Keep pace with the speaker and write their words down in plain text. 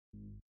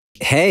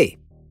Hey,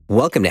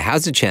 welcome to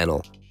HOWZA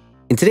channel.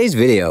 In today's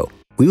video,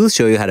 we will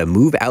show you how to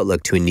move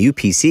Outlook to a new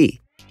PC.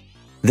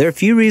 There are a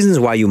few reasons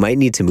why you might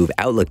need to move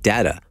Outlook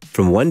data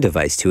from one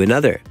device to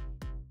another.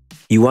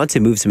 You want to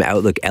move some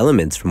Outlook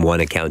elements from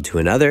one account to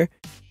another.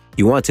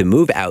 You want to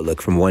move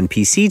Outlook from one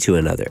PC to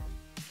another.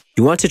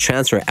 You want to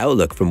transfer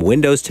Outlook from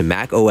Windows to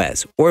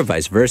macOS or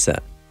vice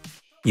versa.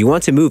 You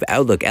want to move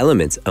Outlook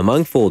elements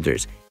among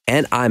folders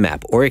and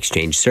IMAP or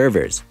Exchange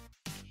servers.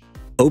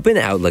 Open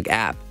Outlook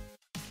app.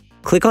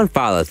 Click on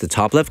File at the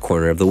top left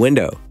corner of the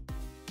window.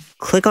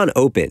 Click on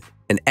Open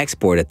and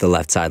Export at the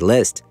left side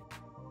list.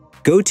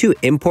 Go to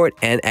Import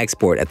and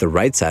Export at the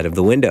right side of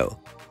the window.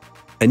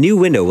 A new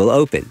window will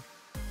open.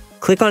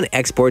 Click on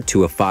Export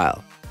to a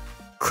file.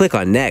 Click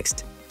on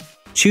Next.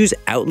 Choose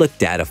Outlook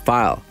Data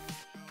File.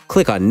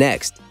 Click on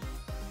Next.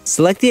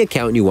 Select the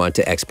account you want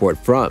to export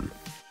from.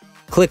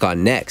 Click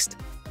on Next.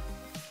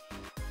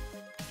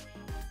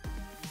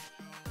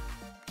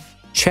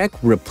 Check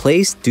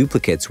Replace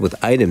Duplicates with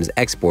Items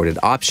Exported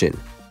option.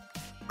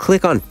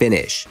 Click on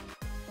Finish.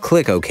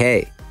 Click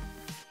OK.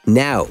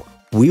 Now,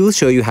 we will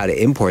show you how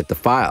to import the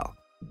file.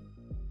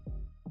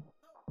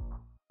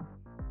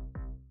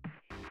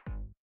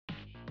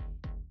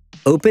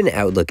 Open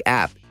Outlook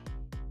app.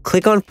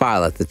 Click on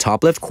File at the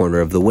top left corner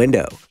of the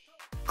window.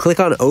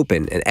 Click on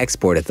Open and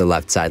Export at the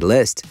left side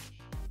list.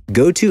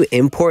 Go to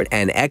Import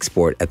and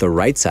Export at the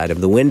right side of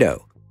the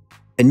window.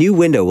 A new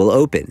window will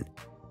open.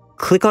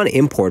 Click on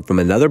Import from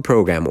another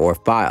program or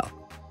file.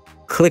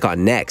 Click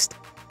on Next.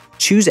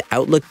 Choose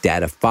Outlook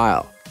Data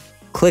File.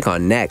 Click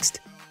on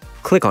Next.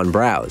 Click on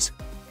Browse.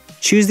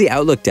 Choose the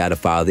Outlook data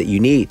file that you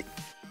need.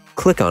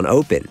 Click on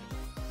Open.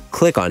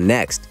 Click on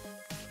Next.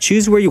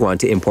 Choose where you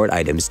want to import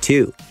items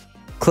to.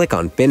 Click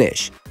on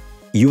Finish.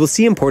 You will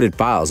see imported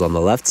files on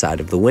the left side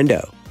of the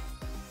window.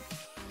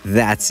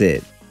 That's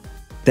it.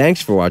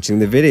 Thanks for watching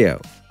the video.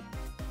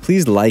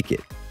 Please like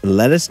it and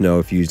let us know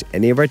if you used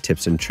any of our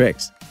tips and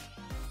tricks.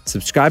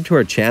 Subscribe to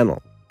our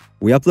channel.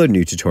 We upload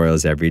new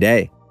tutorials every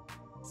day.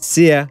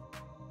 See ya!